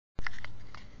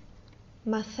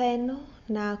Μαθαίνω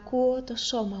να ακούω το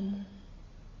σώμα μου.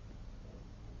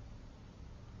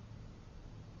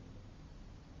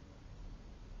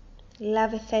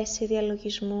 Λάβε θέση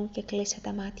διαλογισμού και κλείσε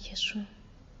τα μάτια σου.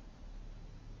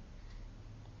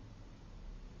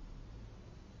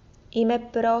 Είμαι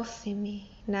πρόθυμη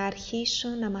να αρχίσω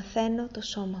να μαθαίνω το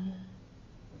σώμα μου.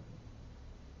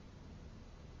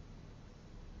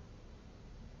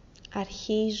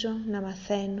 Αρχίζω να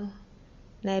μαθαίνω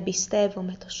να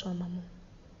εμπιστεύομαι το σώμα μου.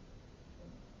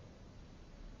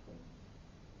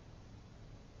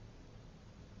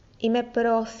 Είμαι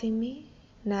πρόθυμη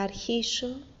να αρχίσω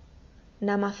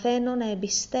να μαθαίνω να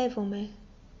εμπιστεύομαι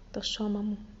το σώμα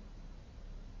μου.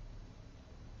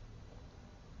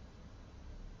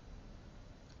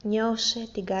 Νιώσε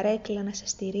την καρέκλα να σε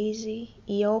στηρίζει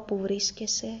ή όπου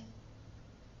βρίσκεσαι.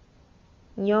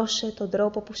 Νιώσε τον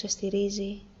τρόπο που σε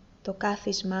στηρίζει το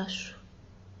κάθισμά σου.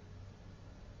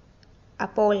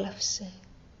 Απόλαυσε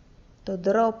τον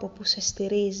τρόπο που σε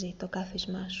στηρίζει το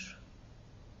κάθισμά σου.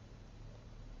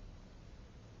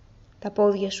 Τα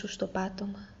πόδια σου στο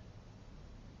πάτωμα.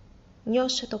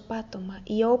 Νιώσε το πάτωμα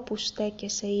ή όπου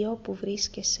στέκεσαι ή όπου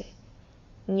βρίσκεσαι.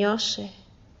 Νιώσε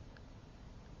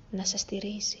να σε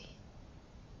στηρίζει.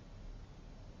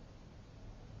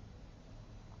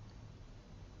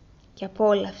 Και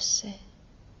απόλαυσε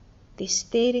τη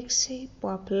στήριξη που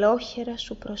απλόχερα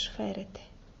σου προσφέρεται.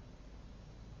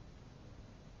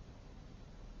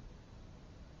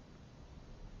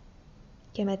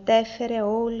 Και μετέφερε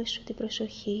όλη σου την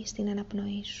προσοχή στην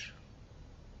αναπνοή σου.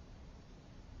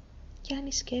 Κι αν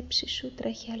η σκέψη σου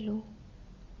τρέχει αλλού,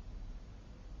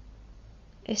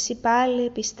 εσύ πάλι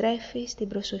επιστρέφεις την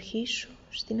προσοχή σου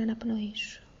στην αναπνοή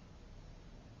σου.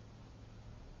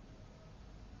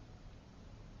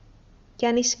 Κι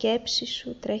αν η σκέψη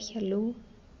σου τρέχει αλλού,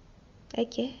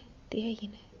 και τι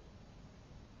έγινε?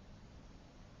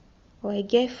 Ο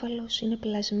εγκέφαλος είναι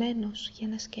πλασμένος για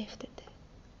να σκέφτεται.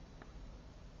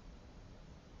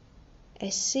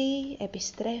 Εσύ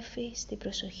επιστρέφεις την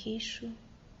προσοχή σου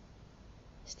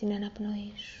στην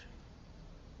αναπνοή σου.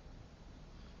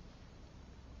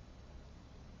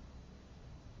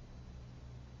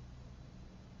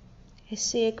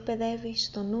 Εσύ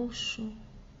εκπαιδεύεις το νου σου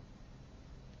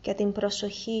και την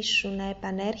προσοχή σου να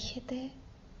επανέρχεται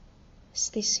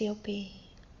στη σιωπή.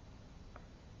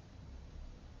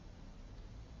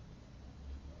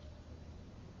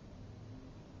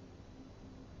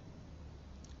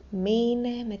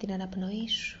 Μείνε με την αναπνοή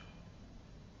σου.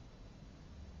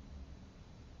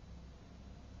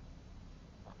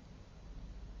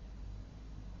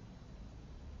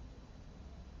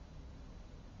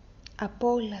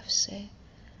 Απόλαυσε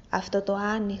αυτό το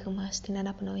άνοιγμα στην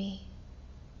αναπνοή.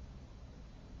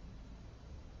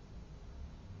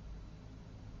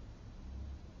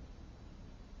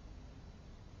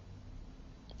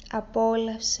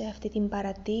 Απόλαυσε αυτή την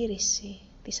παρατήρηση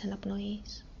της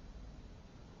αναπνοής.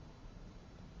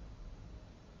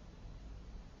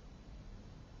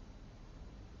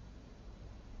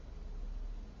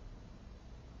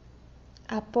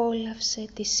 Απόλαυσε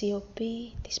τη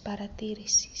σιωπή της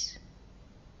παρατήρησης.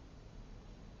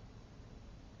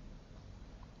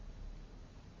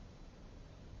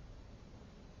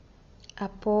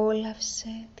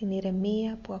 Απόλαυσε την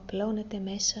ηρεμία που απλώνεται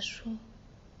μέσα σου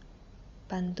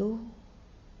παντού.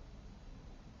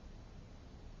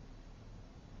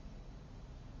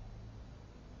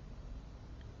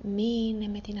 Μείνε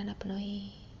με την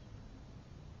αναπνοή.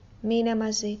 Μείνε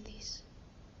μαζί της.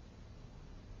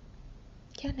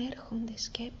 Κι αν έρχονται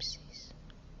σκέψεις,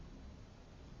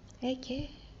 και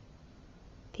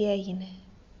τι έγινε?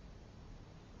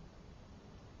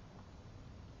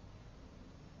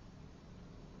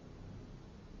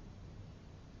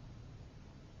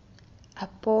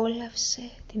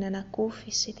 Απόλαυσε την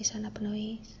ανακούφιση της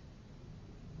αναπνοής.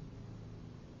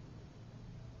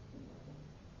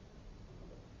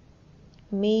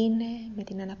 Μείνε με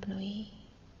την αναπνοή.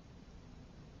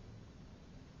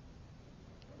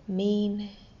 Μείνε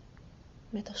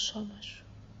με το σώμα σου.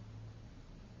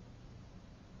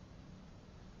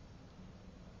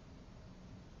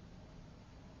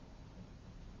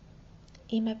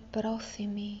 Είμαι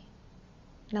πρόθυμη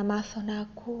να μάθω να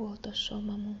ακούω το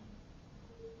σώμα μου.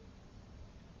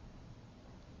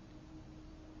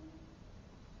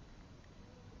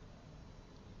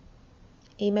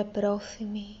 Είμαι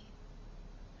πρόθυμη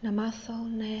να μάθω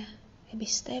να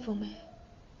εμπιστεύομαι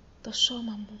το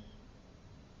σώμα μου.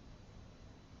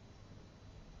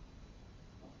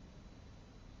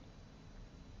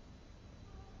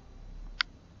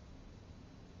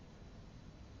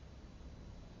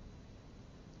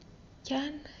 Κι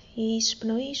αν η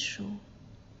εισπνοή σου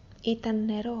ήταν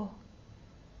νερό,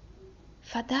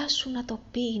 Φαντάσου να το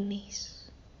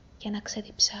πίνεις και να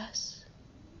ξεδιψάς.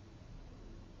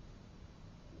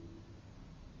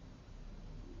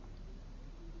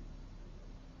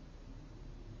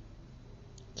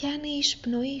 Κι αν η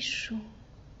εισπνοή σου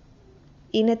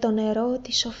είναι το νερό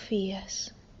της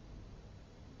σοφίας,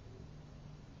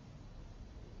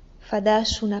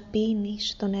 φαντάσου να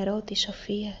πίνεις το νερό της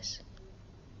σοφίας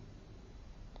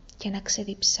και να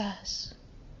ξεδιψάς.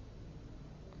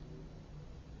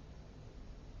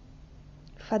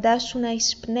 Φαντάσου να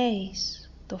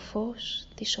εισπνέεις το φως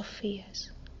της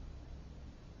σοφίας.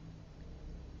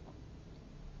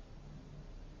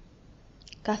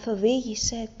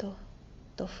 Καθοδήγησέ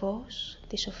το φως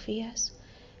της σοφίας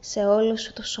σε όλο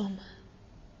σου το σώμα.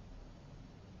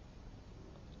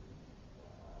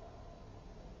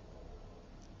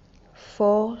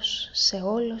 Φως σε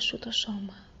όλο σου το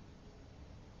σώμα.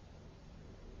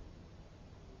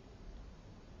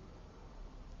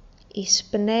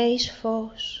 Εισπνέεις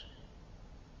φως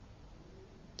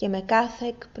και με κάθε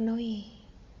εκπνοή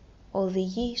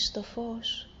οδηγείς το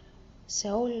φως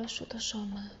σε όλο σου το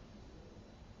σώμα.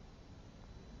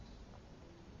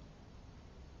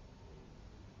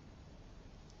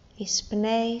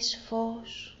 Εισπνέεις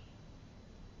φως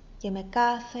και με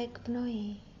κάθε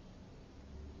εκπνοή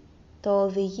το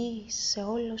οδηγείς σε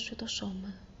όλο σου το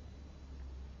σώμα.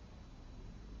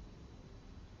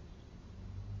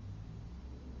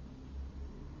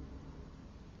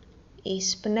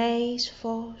 Εισπνέεις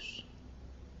φως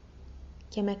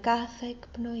και με κάθε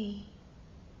εκπνοή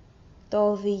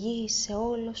το οδηγείς σε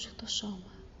όλο σου το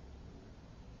σώμα.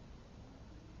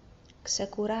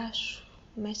 Ξεκουράσου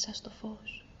μέσα στο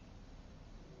φως.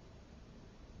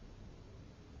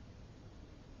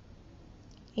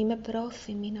 Είμαι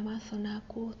πρόθυμη να μάθω να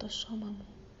ακούω το σώμα μου.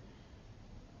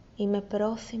 Είμαι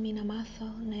πρόθυμη να μάθω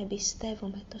να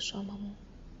εμπιστεύομαι το σώμα μου.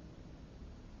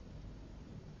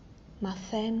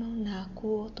 Μαθαίνω να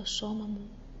ακούω το σώμα μου.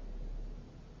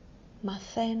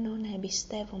 Μαθαίνω να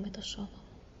εμπιστεύομαι το σώμα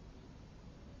μου.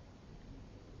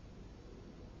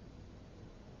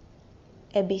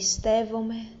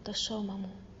 Εμπιστεύομαι το σώμα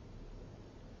μου.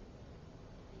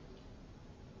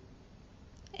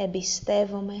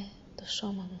 Εμπιστεύομαι το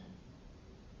σώμα μου.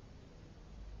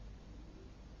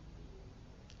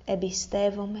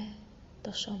 Εμπιστεύομαι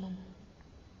το σώμα μου.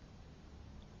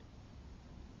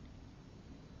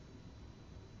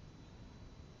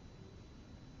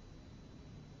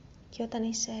 Και όταν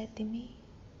είσαι έτοιμη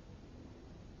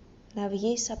να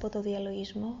βγεις από το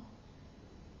διαλογισμό,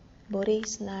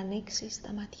 μπορείς να ανοίξεις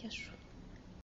τα μάτια σου.